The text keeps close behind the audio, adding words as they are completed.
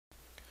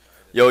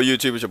Yo,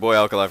 YouTube, it's your boy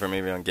Alkali from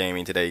Avion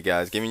Gaming today,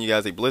 guys. Giving you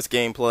guys a Blitz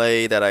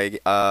gameplay that I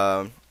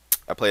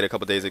played a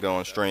couple days ago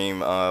on stream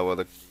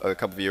with a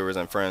couple viewers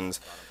and friends.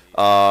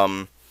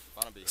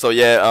 So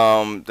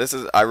yeah, this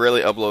is I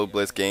really upload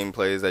Blitz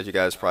gameplays as you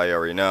guys probably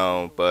already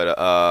know,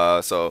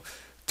 but so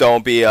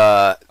don't be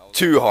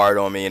too hard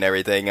on me and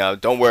everything.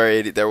 Don't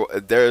worry,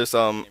 there's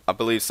some I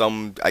believe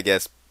some I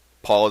guess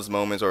pause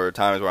moments or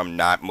times where I'm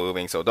not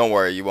moving, so don't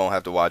worry, you won't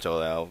have to watch all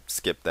that. I'll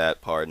skip that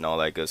part and all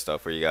that good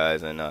stuff for you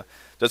guys. And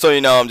just so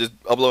you know, I'm just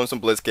uploading some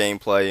Blitz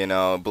gameplay. You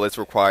know, Blitz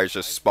requires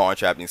just spawn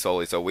trapping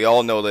solely, so we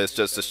all know this.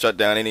 Just to shut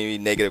down any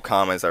negative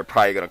comments that are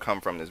probably gonna come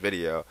from this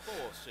video.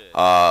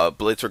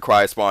 Blitz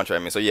requires spawn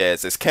trapping. So yeah,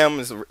 it's this KEM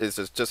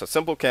is just a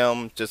simple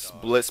KEM, just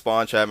Blitz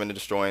spawn trapping and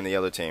destroying the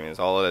other team. It's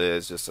all it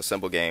is, just a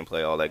simple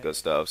gameplay, all that good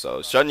stuff.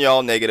 So shutting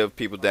y'all negative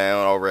people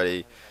down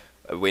already.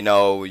 We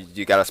know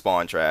you got a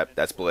spawn trap.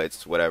 That's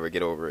Blitz. Whatever,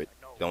 get over it.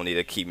 Don't need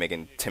to keep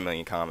making 10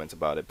 million comments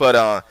about it.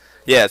 But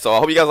yeah. So I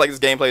hope you guys like this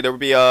gameplay. There will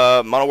be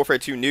a Modern Warfare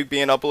 2 nuke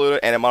being uploaded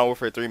and a Modern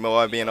Warfare 3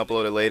 MOAB being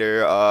uploaded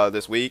later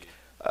this week.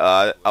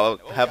 I'll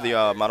have the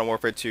Modern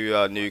Warfare 2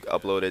 nuke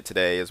uploaded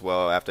today as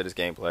well after this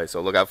gameplay.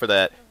 So look out for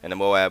that. And the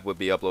MOAB will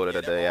be uploaded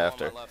a day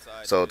after.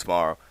 So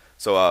tomorrow.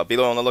 So be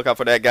on the lookout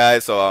for that,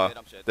 guys. So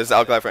this is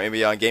Alkali from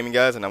Avion Gaming,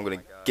 guys, and I'm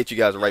gonna get you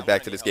guys right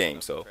back to this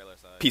game. So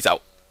peace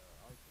out.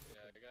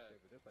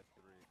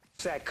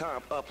 I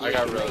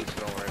got roads,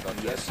 so don't worry about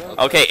that.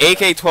 Okay,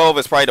 AK-12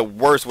 is probably the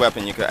worst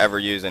weapon you could ever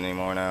use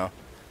anymore now.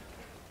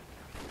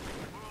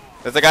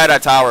 There's a guy at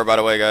that tower, by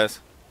the way,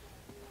 guys.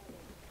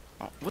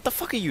 What the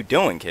fuck are you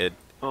doing, kid?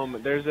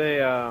 There's a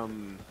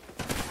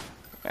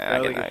Yeah,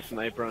 like a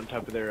sniper on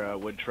top of their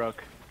wood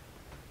truck.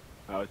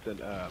 Oh, it's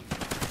a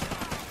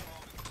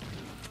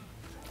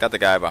Got the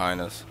guy behind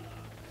us.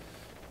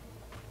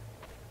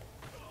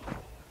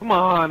 Come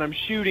on, I'm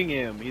shooting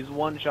him. He's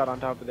one shot on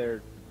top of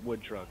their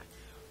wood truck.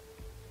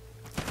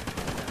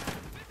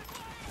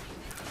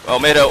 Oh,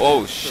 made a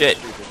oh shit.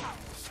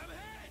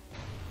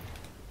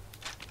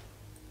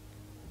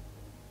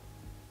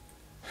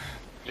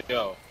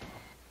 Yo.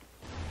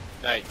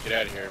 Knight, get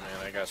out of here,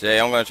 man. I got Jay,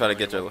 I'm gonna try to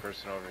get your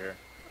person over here.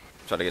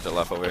 Try to get your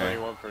left over Only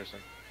here. one person.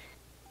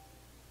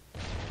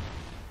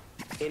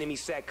 Enemy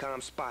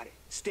SATCOM spotted.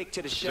 Stick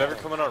to the Who's shuttle. ever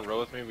coming on row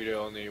with me? We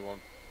only need one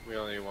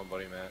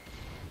buddy, Matt.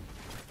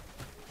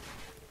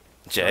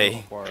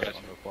 Jay.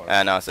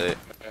 I No, that's it.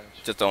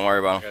 Just don't worry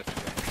about him.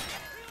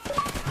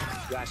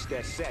 Watch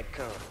that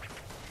SATCOM.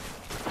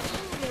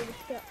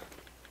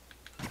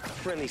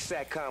 Friendly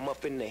SATCOM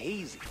up in the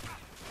hazy.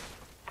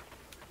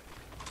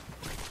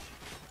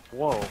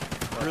 Whoa.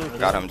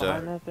 Got him, Jay.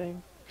 That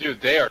thing?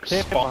 Dude, they are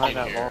spawning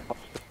that here. wall.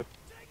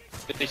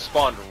 They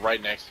spawned right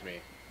next to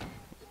me.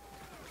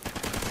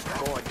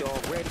 Guard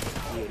dog ready.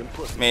 Yeah, them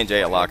pussy. Me and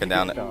Jay are locking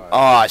down.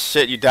 Oh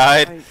shit, you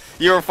died.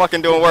 You were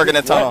fucking doing work in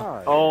the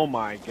tunnel. Oh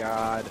my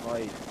god.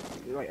 Like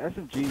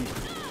SMG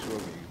destroy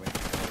me. Like,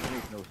 it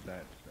makes no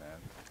sense, man.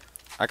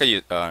 I could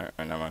use. Never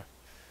mind.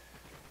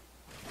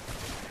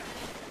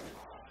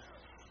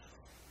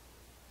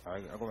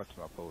 Alright, I'm going back to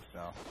my post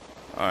now.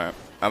 All right.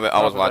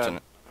 I was watching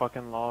it.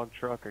 Fucking log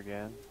truck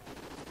again.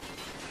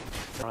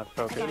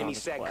 Enemy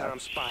SATCOM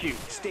spotted.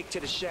 Stick to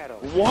the shadow.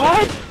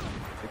 What?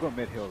 They're going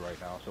mid-hill right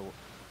now, so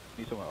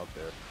need someone up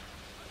there.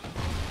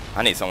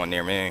 I need someone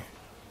near me.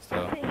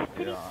 So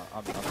Yeah,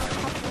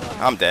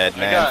 I'm dead,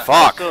 man. I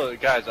Fuck.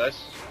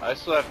 I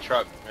still have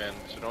truck, man.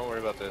 So don't worry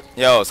about this.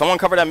 Yo, someone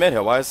cover that mid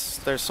hill. Why is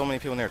there so many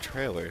people in their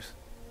trailers?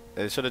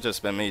 It should have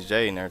just been me,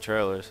 Jay, in their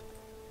trailers.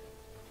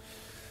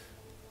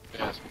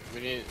 Yes,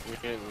 we need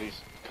at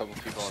least a couple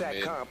people on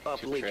mid, SATCOM up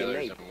 2 Lincoln trailers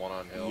Nate. and 1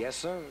 on hill. Yes,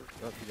 sir.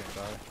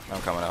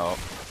 I'm coming out.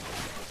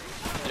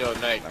 Yo,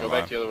 Knight, Never go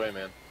mind. back the other way,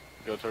 man.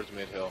 Go towards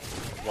mid hill.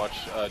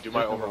 Watch, do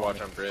my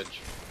overwatch on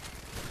bridge.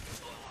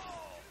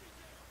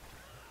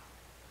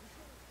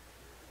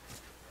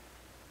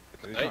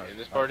 Knight, in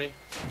this party?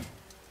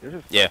 There's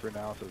a Yeah. sniper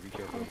now, so be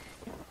careful.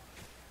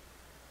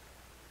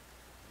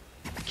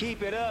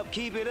 Keep it up.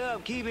 Keep it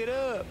up. Keep it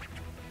up.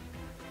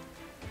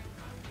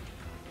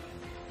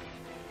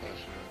 Oh,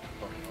 shit,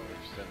 fucking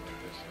overextend like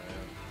this,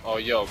 man. Oh,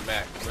 yo,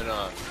 Matt, come in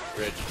on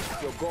bridge.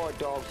 Your guard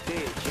dog's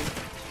dead, G.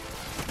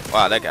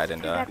 Wow, that guy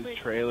didn't die. These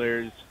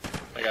trailers.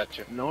 I got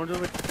you. No one's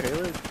over the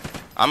trailers.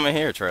 I'm in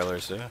here,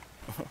 trailers, too.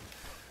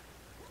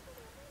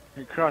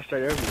 He crossed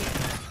right over you.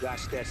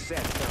 Watch that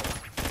SATCOM.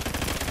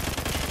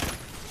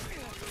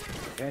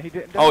 And he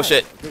didn't die. Oh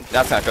shit,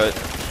 that's not good.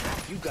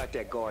 You got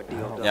that guard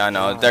deal done. Yeah, I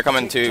know. They're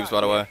coming in tubes,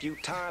 by the way. Few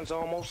times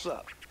almost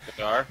up.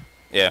 They are?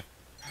 Yeah.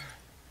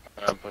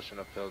 I'm pushing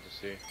uphill to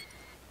see.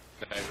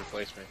 Knight,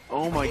 replace me.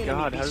 Oh my Enemy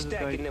god, be how does this guy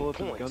stacking them pull up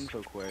his points.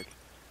 gun so quick?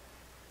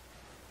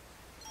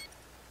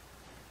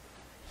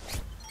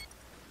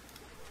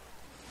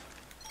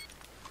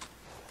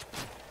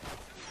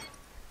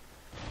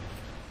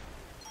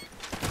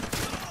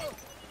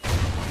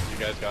 You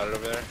guys got it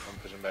over there? I'm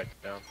pushing back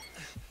down.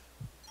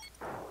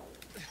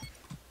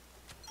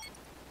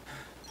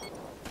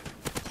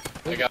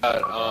 I got,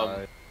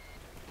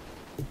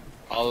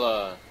 I'll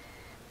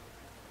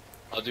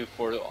do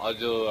full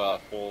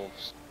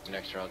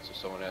next round, so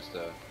someone has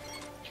to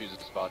choose a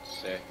spot to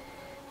stay.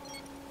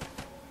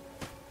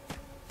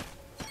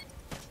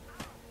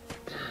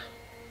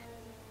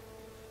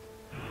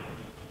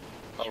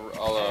 I'll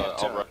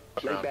rush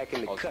Lay around back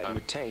in the all the cut and time.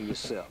 retain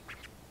yourself.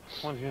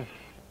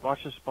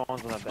 Watch the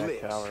spawns on that back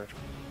Blitz. tower.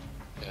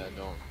 Yeah,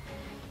 don't.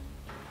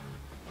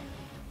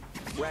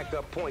 Rack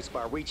up points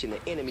by reaching the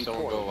enemy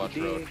Someone portal. go watch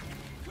You road. dig?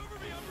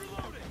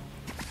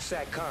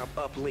 SATCOM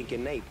uplink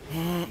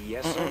enabled.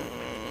 Yes, sir.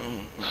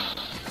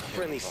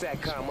 Friendly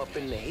SATCOM up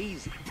in the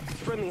hazy.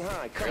 Friendly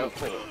hind coming Yep.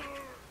 for him.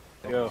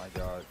 Oh my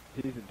god.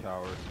 He's in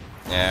tower.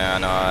 Yeah, I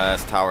know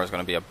this tower is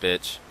gonna be a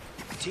bitch.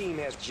 Team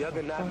has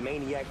Juggernaut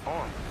Maniac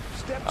armor.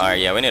 Step All right,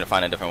 yeah, we need to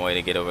find a different way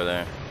to get over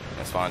there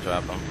and spawn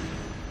trap them.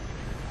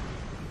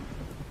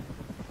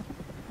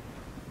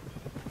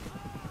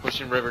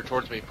 Pushing river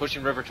towards me.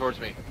 Pushing river towards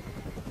me.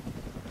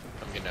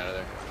 I'm getting out of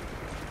there.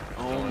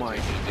 Oh Don't wanna my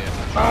take any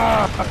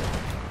damage.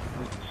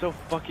 It's so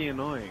fucking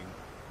annoying.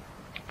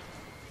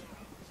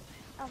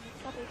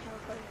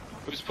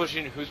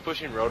 Who's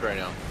pushing road right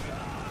now?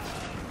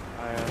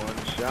 I have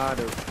one shot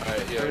of.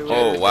 Alright, yeah.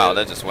 Oh, Jay, wow, stay-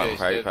 that just went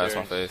stay right past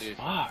there my face. and see.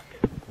 Fuck.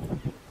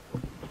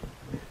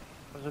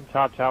 I was in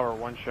top tower,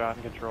 one shot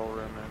in control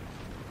room, man.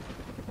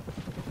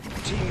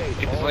 Teammate,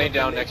 He's all laying up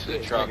down in next to the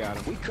that truck.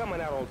 bitch. We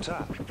coming out on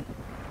top.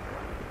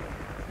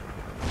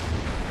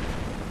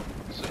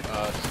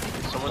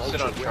 Someone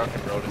sit on truck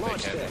and road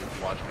if they can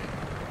and watch me.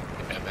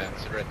 Yeah, man,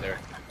 sit right there.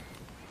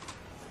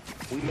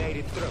 We made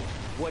it through.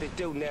 What it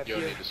do, You nephew?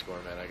 don't need to score,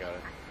 man. I got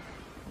it.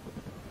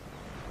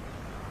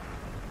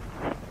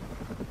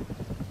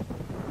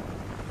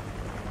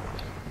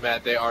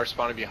 Matt, they are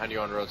spawning behind you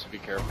on road, so be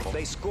careful.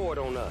 They scored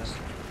on us.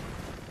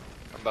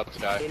 I'm about to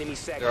die. Enemy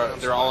SATCOM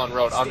They're all on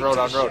road. On Stick road.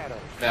 to On the road. shadow.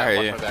 I Matt, hear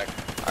watch you. my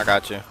back. I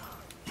got you.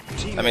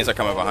 That means they're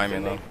coming Teammates behind me,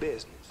 all though. up in their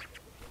business.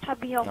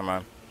 Never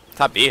mind.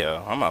 Top B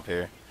hill. I'm up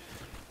here.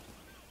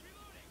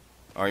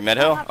 Are you mid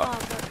hill? Oh,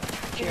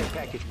 Care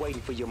package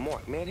waiting for your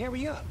mark, man.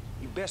 Hurry up.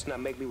 You best not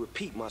make me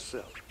repeat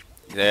myurself.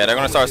 yeah, they're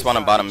gonna start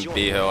spawning bottom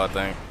B hill, I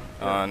think.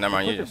 Never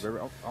mind. You just.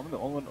 I'm the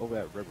only one over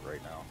at river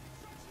right now.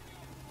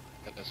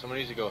 Someone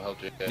needs to go help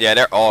Jay. Yeah,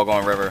 they're all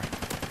going river.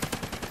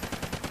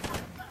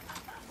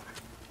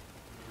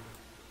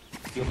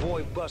 Your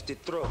boy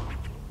busted through.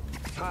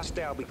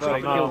 Hostile be But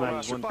creeping no, over man, our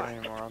one spot. thing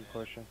anymore, I'm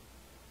pushing.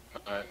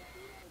 Alright.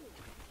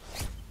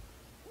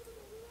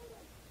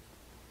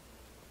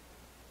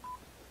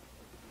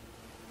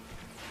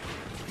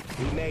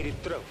 We made it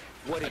through.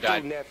 What I it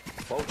died. do, Neff?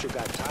 Vulture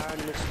got tired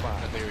and I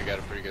expired. think we got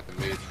a pretty good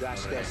lead. Got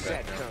I'm that gonna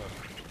hang back now.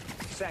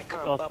 SATCOM.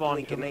 SATCOM I'll spawn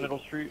uplink to the middle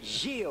enabled.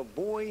 street. Yeah,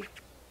 boy.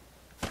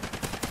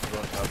 We're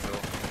on top hill.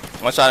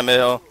 One shot in mid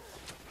hill.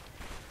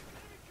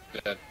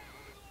 Dead.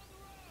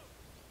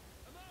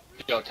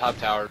 Yo, top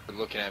tower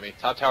looking at me.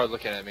 Top tower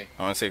looking at me.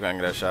 I want to see if I can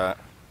get a shot.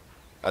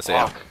 I see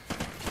him.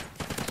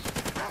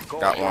 Fuck.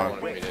 Got Go one.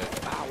 ahead, Rick.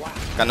 Bow wow.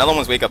 Got another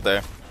one's weak up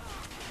there.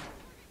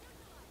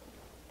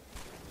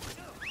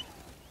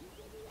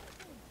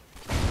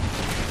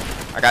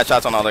 I got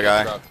shots on the other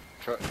guy.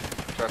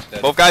 Truck's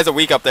dead. Both guys are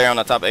weak up there on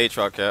the top A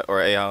truck, yeah,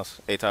 or A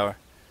house, A tower.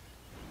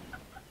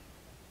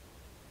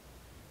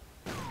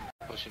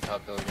 Pushing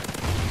top hill again.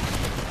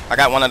 I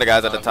got one of the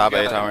guys at the We top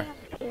got A tower.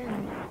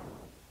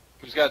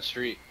 Who's got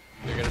street?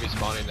 They're gonna be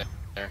spawning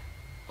there.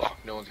 Fuck,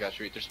 no one's got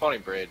street. They're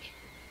spawning bridge.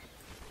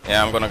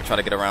 Yeah, I'm gonna try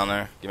to get around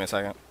there. Give me a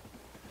second.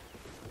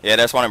 Yeah,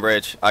 they're spawning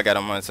bridge. I got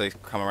them once they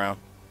come around.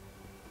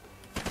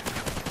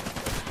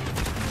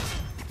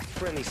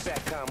 Friendly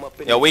SATCOM up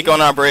in Yo, the weak heat.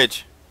 on our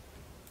bridge.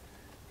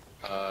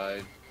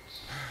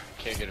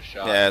 Can't get a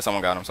shot. Yeah,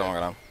 someone got him. Someone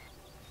got him.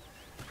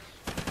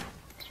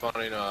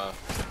 Spawning,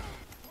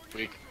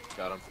 weak.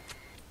 Got him.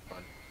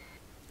 Fine.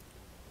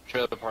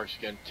 Trailer parks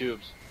again.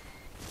 Tubes.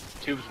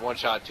 Tubes one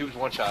shot. Tubes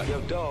one shot.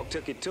 Your dog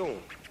took it to him.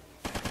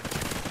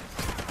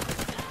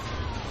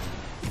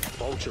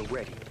 Vulture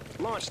ready.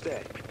 Launch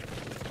that.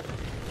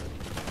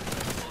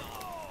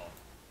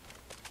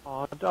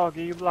 Oh,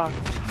 doggy, you blocked.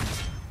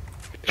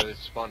 Yeah, they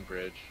spawned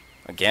bridge.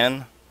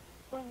 Again?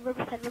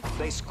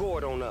 They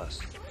scored on us.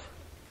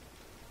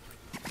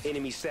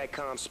 Enemy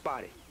SATCOM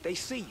spotted. They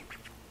see you.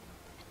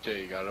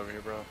 Jay, you got it over here,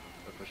 bro? I'll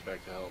push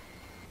back to help.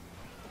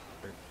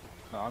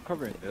 No, I'm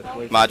covering this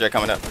way. Madre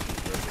coming up.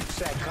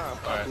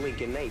 SATCOM Alright.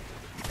 uplink enabled.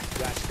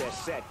 Got that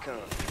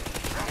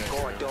SATCOM.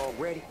 Guard dog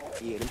ready?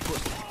 Yeah, them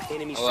pussy.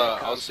 Enemy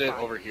SATCOM I'll sit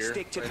spotted. over here.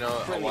 Stick to Right the now, I'll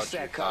friendly watch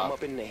your SATCOM top.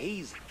 up in the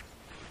hazy.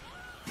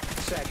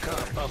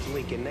 SATCOM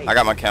uplink enabled. I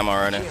got my camo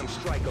already. KEM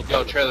strike a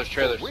Yo, bullet.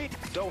 trailers.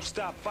 Don't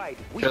stop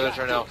fighting. We Trailers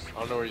got right now. this. I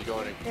don't know where he's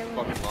going. He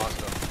fucking lost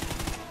him.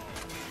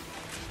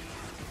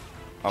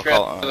 I'll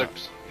call.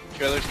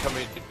 Trailers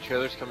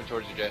coming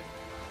towards you, Jay.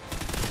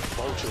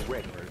 Vulture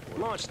ready.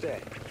 Launch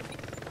that.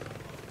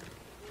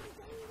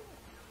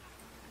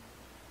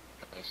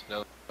 There's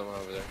another one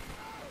over there.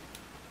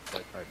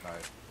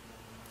 Right.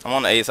 I'm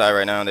on the A side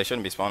right now. They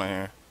shouldn't be spawning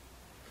here.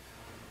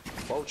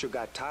 Vulture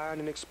got tired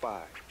and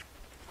expired.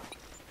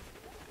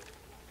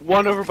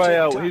 One over by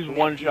TikTok, he's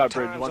one nephew, shot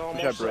bridge, time's one shot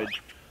almost up.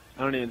 bridge.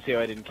 I don't even see how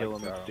I didn't kill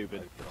him, it's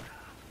stupid.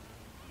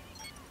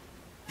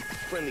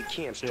 Friendly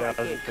KEM Yeah, strike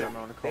I was just incoming.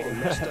 on the They call. done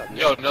messed up.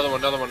 Yo, another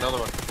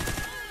one.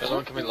 There's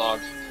oncoming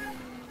logs.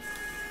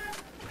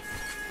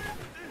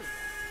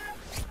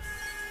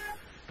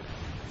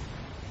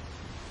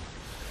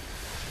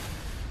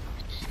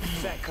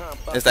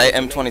 Is that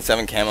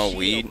M27 camo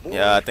weed?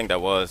 Yeah, I think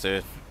that was,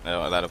 dude.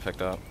 Yeah, that'll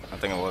picked up. I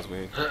think it was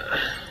weed.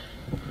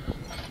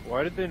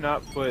 Why did they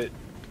not put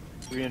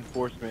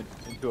reinforcement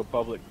into a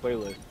public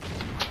playlist?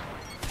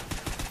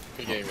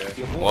 Good game, guys.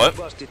 What?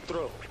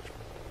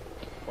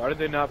 Why did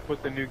they not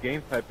put the new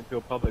game type into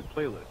a public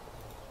playlist?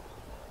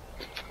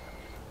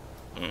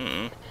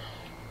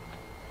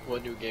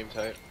 What new game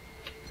type?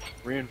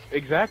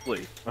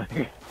 Exactly.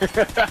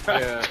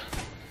 Yeah.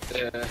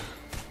 Yeah.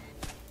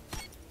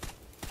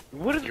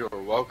 What is? You're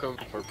welcome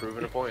for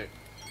proving a point.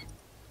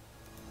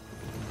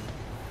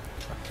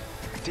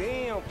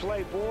 Damn,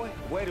 Playboy.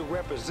 Way to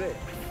represent.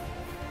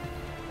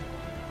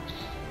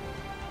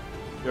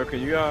 Yo,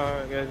 can you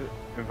guys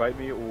invite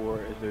me,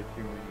 or is there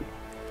too many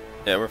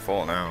Yeah, we're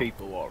full now.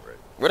 people already?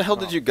 Where the hell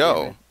did you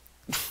go?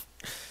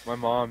 My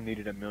mom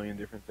needed a million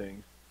different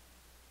things.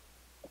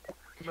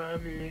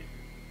 Mommy.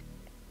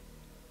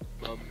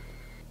 Mom.